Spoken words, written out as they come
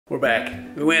We're back.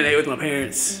 We went and ate with my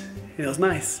parents. It was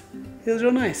nice. It was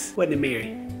real nice. Wasn't it,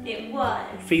 Mary? It was.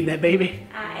 Feeding that baby?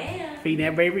 I am. Feeding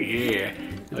that baby? Yeah.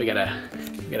 We got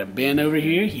a Ben over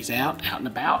here. He's out and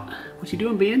about. What you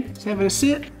doing, Ben? Just having a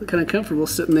sit? Look kind of comfortable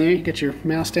sitting there. You got your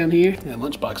mouse down here. That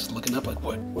lunchbox is looking up like,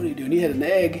 what? What are you doing? You had an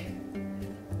egg.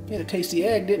 You had a tasty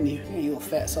egg, didn't you? Hey, you little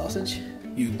fat sausage.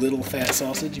 You little fat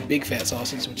sausage. You big fat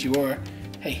sausage, what you are.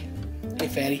 Hey. Hey,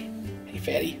 fatty. Hey,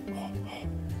 fatty.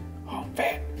 Oh, I'm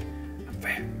fat.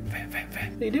 I'm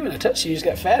fat. What are you doing? I touched you. You just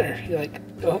got fatter. You're like,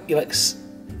 oh, you like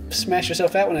smash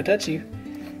yourself out when I touch you.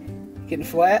 Getting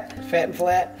fat and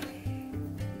flat.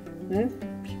 Hmm?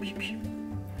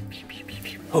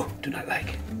 Oh, do not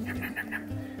like.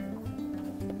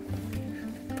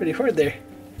 Pretty hard there.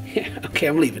 Yeah, okay,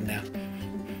 I'm leaving now.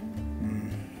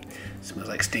 Smells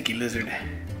like stinky lizard.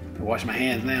 I'll wash my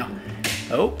hands now.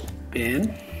 Oh,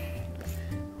 Ben.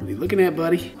 What are you looking at,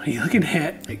 buddy? What are you looking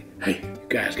at? Like, hey, you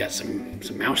guys got some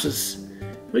mouses.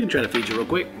 We can try to feed you real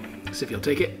quick. See if you'll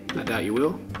take it. I doubt you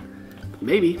will. But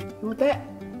maybe. You want that?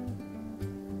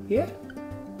 Yeah?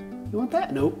 You want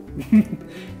that? Nope.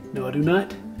 No, I do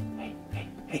not.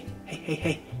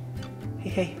 Hey.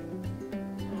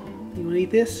 You wanna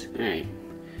eat this? All right.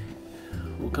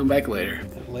 We'll come back later.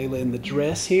 Got Layla in the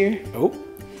dress here. Oh,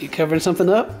 you covering something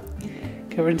up?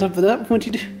 Covering something up? What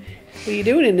you do? What are you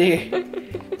doing in there?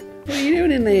 What are you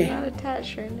doing in there? Not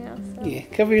attached right now. So. Yeah,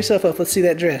 cover yourself up. Let's see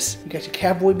that dress. You got your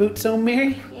cowboy boots on,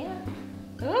 Mary? Yeah.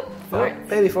 Oh, farts. Oh,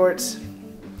 baby farts.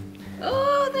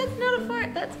 Oh, that's not a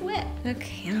fart. That's wet.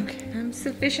 Okay, I'm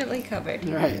sufficiently covered.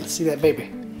 All right, let's see that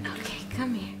baby. Okay,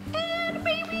 come here. And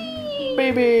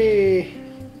baby.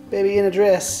 Baby in a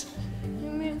dress.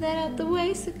 Move that out the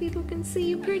way so people can see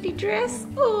your pretty dress.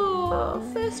 Oh,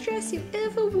 first dress you've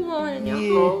ever worn in your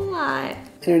whole life.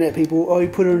 Internet people, oh, you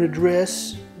put her in a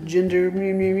dress. Gender,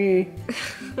 me.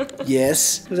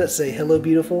 Yes. What does that say? Hello,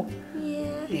 beautiful?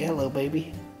 Yeah. Yeah, hello,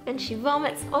 baby. And she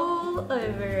vomits all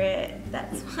over it.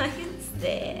 That's why it's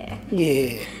there.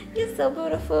 Yeah. You're so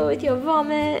beautiful with your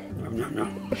vomit. No.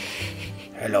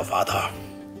 Hello, father.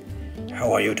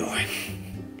 How are you doing?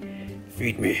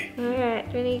 Feed me.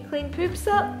 Alright, do I need to clean poops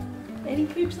up? Any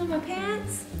poops on my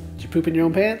pants? Did you poop in your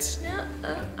own pants? No,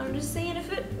 I'm just seeing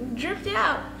if it dripped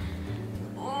out.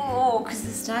 Oh, because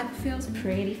this diaper feels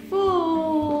pretty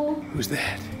full. Who's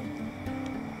that?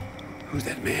 Who's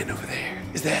that man over there?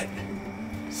 Is that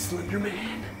Slender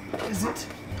Man?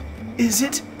 Is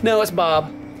it? No, it's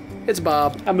Bob. It's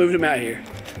Bob. I moved him out here.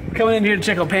 We're coming in here to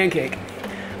check on Pancake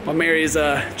while Mary is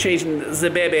changing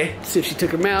the baby. See if she took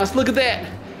her mouse. Look at that.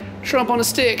 Trump on a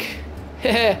stick.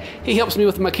 He helps me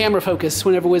with my camera focus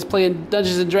whenever we're playing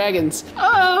Dungeons and Dragons.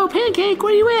 Oh, Pancake,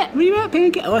 where you at? Where you at,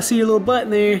 Pancake? Oh, I see your little butt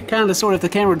in there. Kind of, sort of, the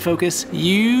camera would focus.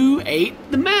 You ate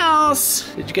the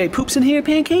mouse. Did you get poops in here,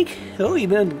 Pancake? Oh, you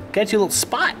got your little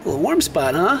spot, a little warm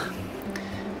spot, huh?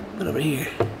 What over here?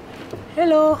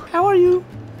 Hello, how are you?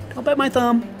 Don't bite my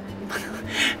thumb.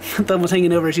 My thumb was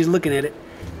hanging over, she's looking at it.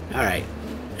 All right,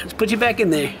 let's put you back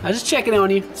in there. I was just checking on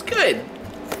you. It's good.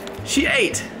 She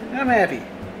ate. I'm happy.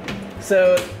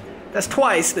 So that's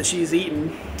twice that she's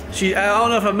eaten. I don't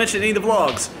know if I've mentioned any of the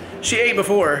vlogs. She ate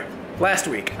before last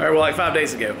week, or well, like 5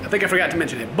 days ago. I think I forgot to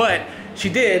mention it, but she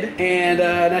did, and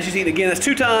now she's eating again. That's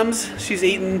 2 times she's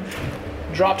eaten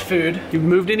dropped food. You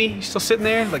moved any? You still sitting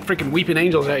there? Like freaking weeping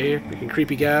angels out here. Freaking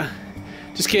creepy guy.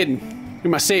 Just kidding. You're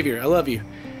my savior. I love you.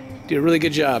 You did a really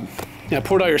good job. Yeah, I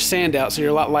poured all your sand out, so you're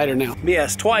a lot lighter now. But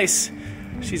yes, twice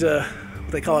she's what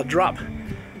they call a drop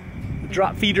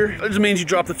feeder. It just means you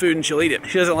drop the food and she'll eat it.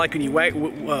 She doesn't like when you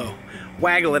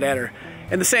waggle it at her.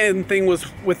 And the same thing was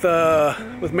with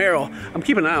Meryl. I'm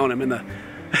keeping an eye on him in the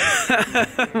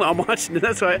I'm watching it.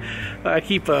 That's why I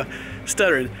keep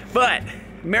stuttering. But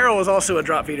Meryl was also a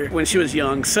drop feeder when she was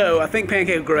young, so I think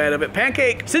Pancake will grow out of it.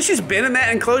 Pancake, since she's been in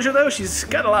that enclosure though, she's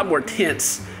got a lot more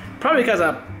tense. Probably because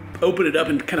I open it up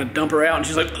and kind of dump her out and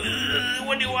she's like,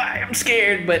 what do I'm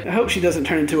scared. But I hope she doesn't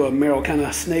turn into a Meryl kind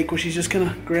of snake where she's just kind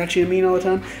of grouchy and mean all the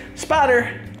time.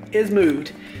 Spider is moved.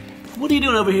 What are you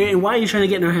doing over here and why are you trying to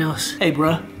get in her house? Hey,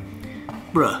 bruh.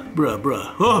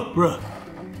 Oh, bruh.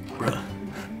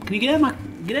 Can you get out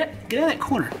of that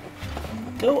corner?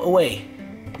 Go away.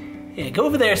 Yeah, go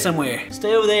over there somewhere.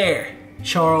 Stay over there,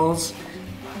 Charles.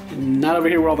 Not over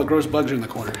here where all the gross bugs are in the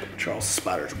corner. Charles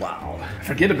Spider's wild.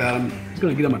 Forget about him. He's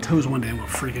gonna get on my toes one day and we'll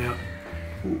freak out.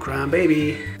 Ooh, crying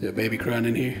baby. Is there a baby crying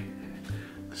in here?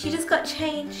 She just got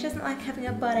changed. She doesn't like having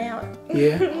her butt out.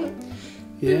 Yeah?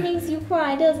 Yeah? It makes you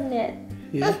cry, doesn't it?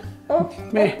 Yeah.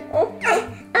 Mary.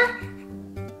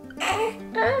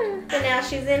 So now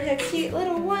she's in her cute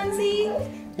little onesie.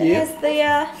 It Yeah.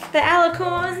 has the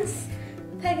alicorns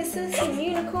Pegasus and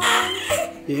unicorn.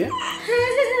 Yeah?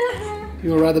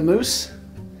 You wanna ride the moose?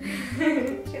 She's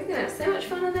gonna have so much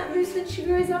fun on that moose when she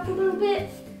grows up a little bit.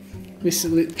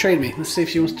 Trade me. Let's see if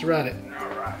she wants to ride it.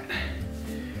 Alright.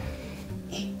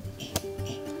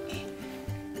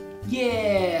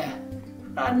 Yeah!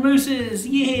 Ride mooses!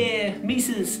 Yeah!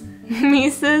 Mises!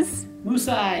 Mises?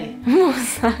 Moosai!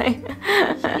 Moosai.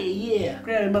 Yeah!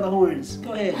 Grab him by the horns.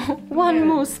 Go ahead. One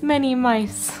moose, many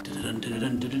mice. I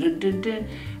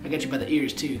got you by the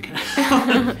ears too.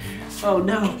 Oh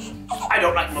no! I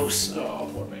don't like moose. Oh,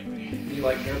 poor baby. You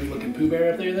like derby looking Pooh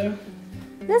Bear up there though?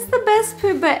 That's the best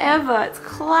Pooh Bear ever. It's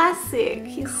classic.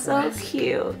 He's so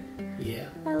cute. Yeah.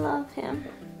 I love him.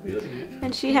 What are you looking at?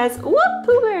 And she has, whoop,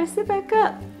 Pooh Bear, sit back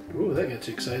up. Ooh, that got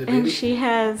you excited, baby. And she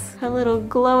has her little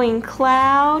glowing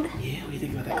cloud. Yeah, what do you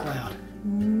think about that cloud?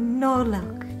 No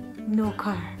luck, no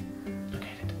car. Look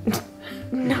at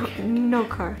it. No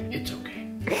car. It's okay.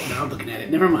 Now I'm looking at it.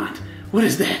 Never mind. What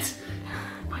is that?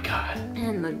 Oh my god.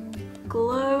 And the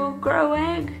grow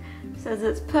egg says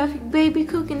it's perfect baby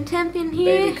cooking temp in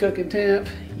here. Baby cooking temp.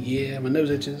 Yeah, my nose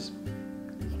itches.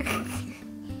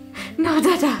 No,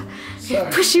 Dada.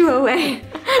 Sorry. Push you away.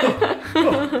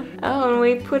 Oh, and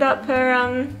we put up her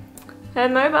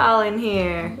mobile in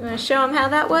here. You want to show them how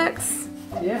that works?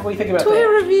 Yeah, what do you think about Toy that?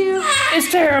 review. It's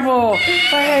terrible. I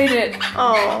hate it.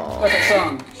 Oh. What's that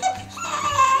song?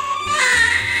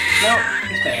 Nope,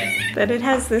 it's bad. But it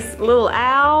has this little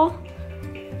owl,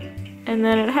 and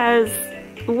then it has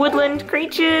woodland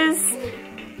creatures,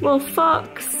 little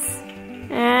fox,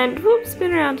 and whoop,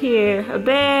 spin around here, a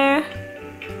bear,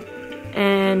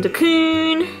 and a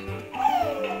coon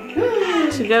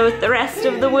to go with the rest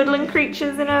of the woodland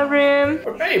creatures in our room.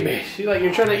 Or baby,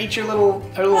 you're trying to eat her little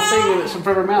thing that's in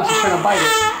front of her mouth. She's trying to bite it.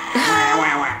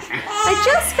 I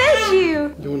just fed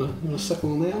you. You wanna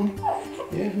suckle on that one?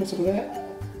 Yeah, want some of that?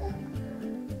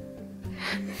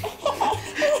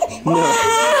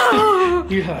 No.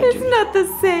 You hide. It's not the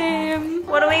same.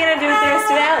 What are we gonna do with the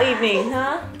rest of our evening,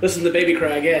 huh? Listen to the baby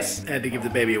cry, I guess. I had to give the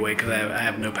baby away because I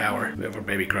have no power over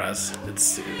baby cries.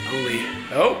 It's only,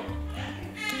 oh,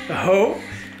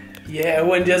 yeah, it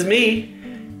wasn't just me.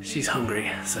 She's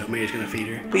hungry, so Mary's gonna feed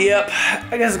her. But yep,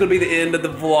 I guess it's gonna be the end of the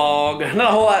vlog. Not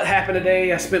a whole lot happened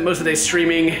today. I spent most of the day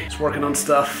streaming, just working on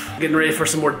stuff, getting ready for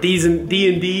some more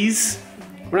D&Ds.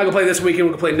 We're not gonna play this weekend,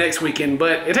 we're gonna play next weekend,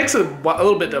 but it takes a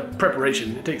little bit of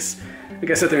preparation. It takes, I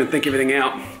gotta sit there and think everything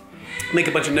out, make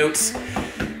a bunch of notes,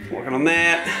 working on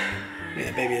that. Yeah,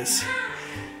 that baby is,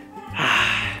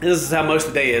 this is how most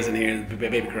of the day is in here,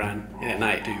 baby crying, and at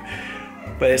night too.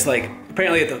 But it's like,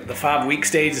 apparently at the 5-week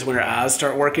stage is when her eyes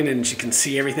start working and she can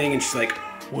see everything and she's like,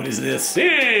 what is this?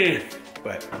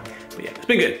 But yeah, it's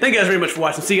been good. Thank you guys very much for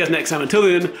watching. See you guys next time. Until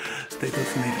then, stay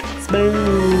close and leave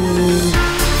it. Bye.